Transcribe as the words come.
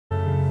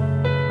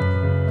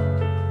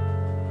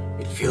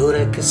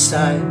fiore che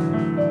sai,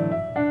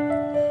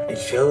 il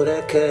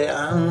fiore che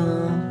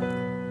amo,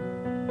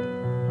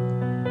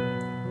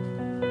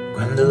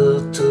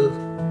 quando tu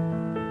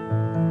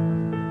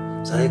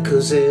sei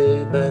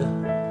così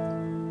bello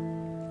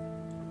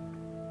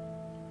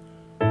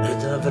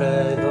ed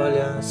avrei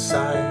voglia,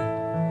 sai,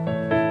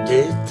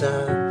 di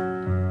te,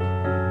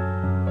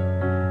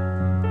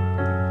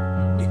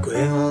 di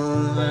quei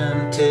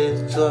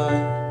momenti tuoi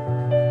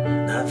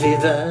da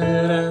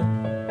vivere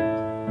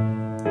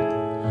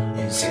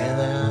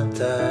insieme a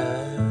te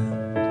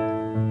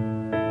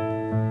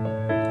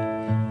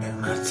e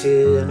amarti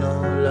e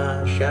non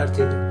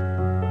lasciarti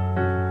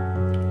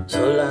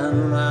sola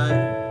mai,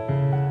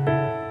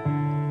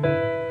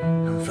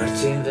 non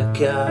farti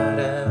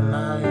invecchiare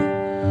mai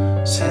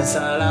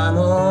senza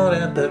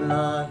l'amore per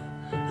noi,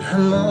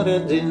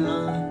 l'amore di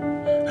noi,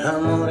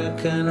 l'amore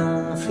che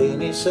non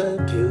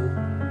finisce più,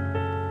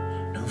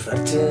 non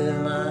farti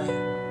mai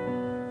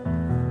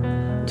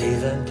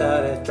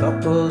diventare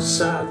troppo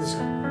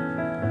saggia,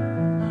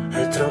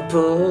 è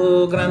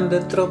troppo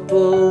grande,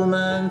 troppo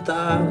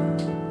mentale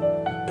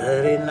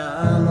per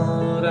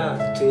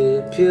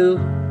innamorarti più.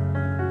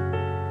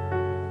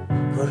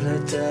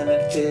 Vorrei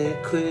tenerti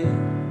qui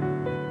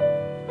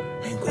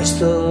in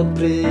questo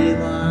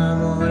primo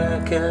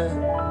amore che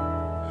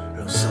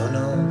lo so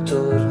non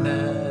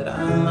tornerà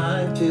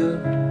mai più,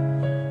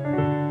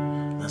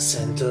 ma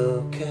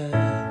sento che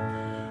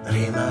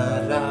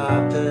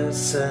rimarrà per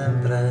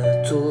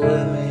sempre tu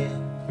e me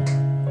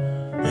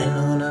e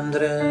non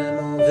andremo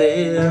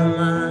via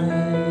mai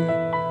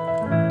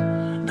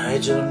dai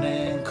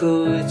giorni in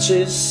cui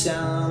ci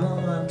siamo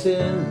amati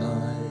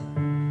noi,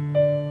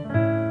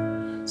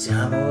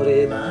 siamo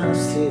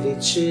rimasti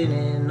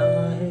vicini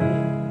noi.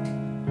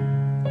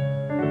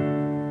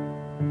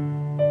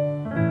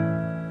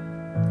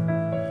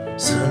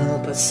 Sono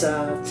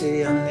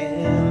passati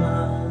anni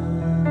ma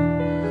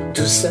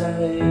tu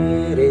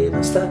sei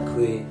rimasta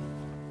qui,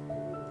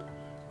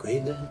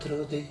 qui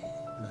dentro di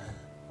me,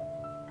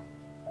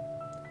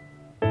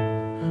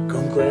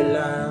 con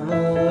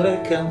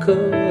quell'amore che è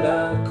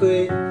ancora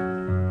qui,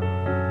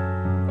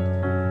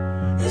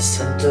 e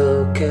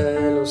sento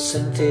che lo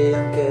senti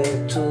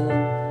anche tu,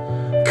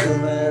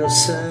 come lo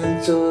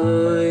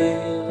sento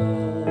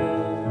io,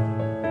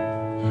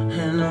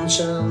 e non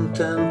c'è un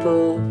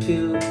tempo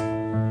più,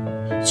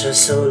 c'è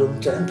solo un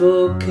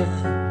tempo che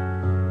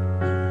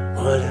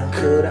vuole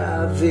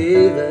ancora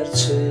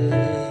viverci,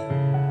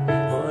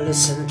 vuole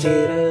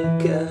sentire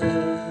che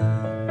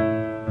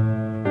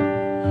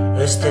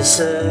le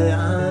stesse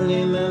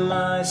anime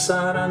mai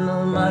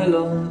saranno mai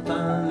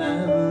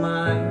lontane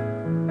mai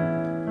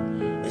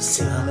e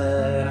si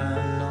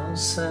ameranno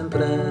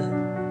sempre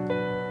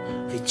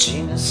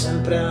vicine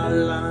sempre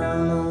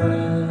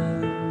all'amore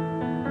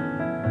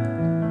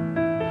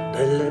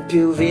delle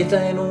più vite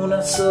in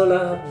una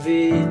sola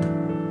vita,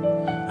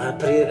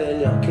 aprire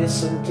gli occhi e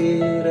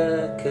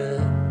sentire che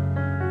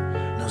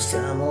non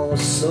stiamo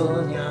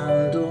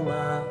sognando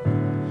ma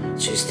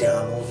ci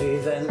stiamo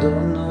vivendo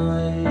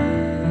noi.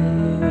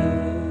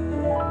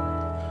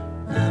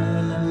 Na,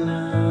 na, na,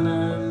 na,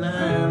 na,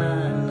 na,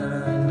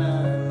 na, na.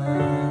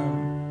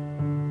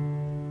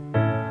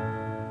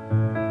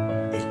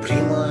 Il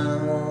primo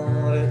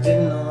amore di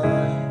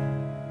noi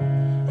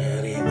è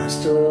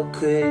rimasto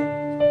qui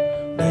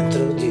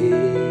dentro di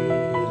noi.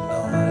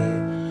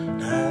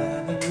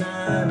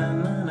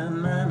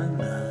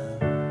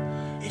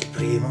 Il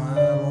primo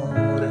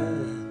amore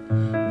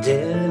di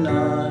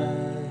noi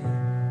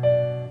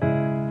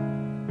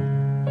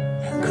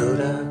è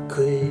ancora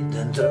qui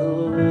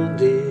dentro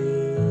di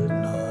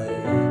noi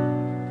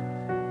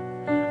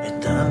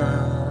ed ama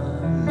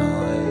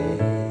noi,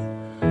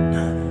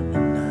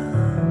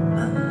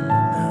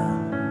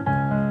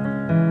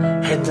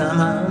 ed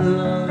ama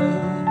noi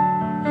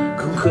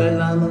con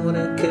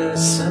quell'amore che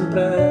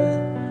sempre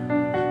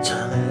ci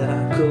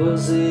amerà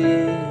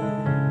così,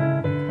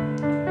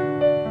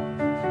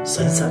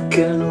 senza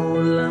che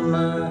nulla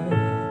mai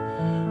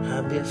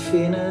abbia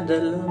fine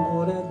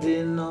dell'amore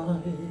di noi.